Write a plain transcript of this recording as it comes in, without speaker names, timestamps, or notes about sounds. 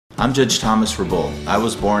I'm Judge Thomas Rebull. I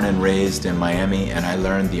was born and raised in Miami, and I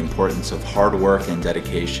learned the importance of hard work and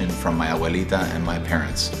dedication from my abuelita and my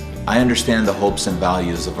parents. I understand the hopes and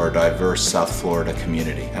values of our diverse South Florida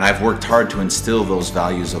community, and I've worked hard to instill those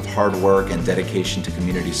values of hard work and dedication to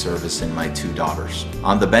community service in my two daughters.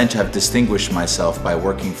 On the bench, I've distinguished myself by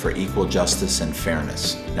working for equal justice and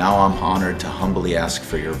fairness. Now I'm honored to humbly ask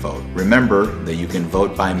for your vote. Remember that you can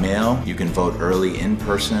vote by mail, you can vote early in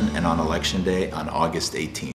person, and on Election Day on August 18th.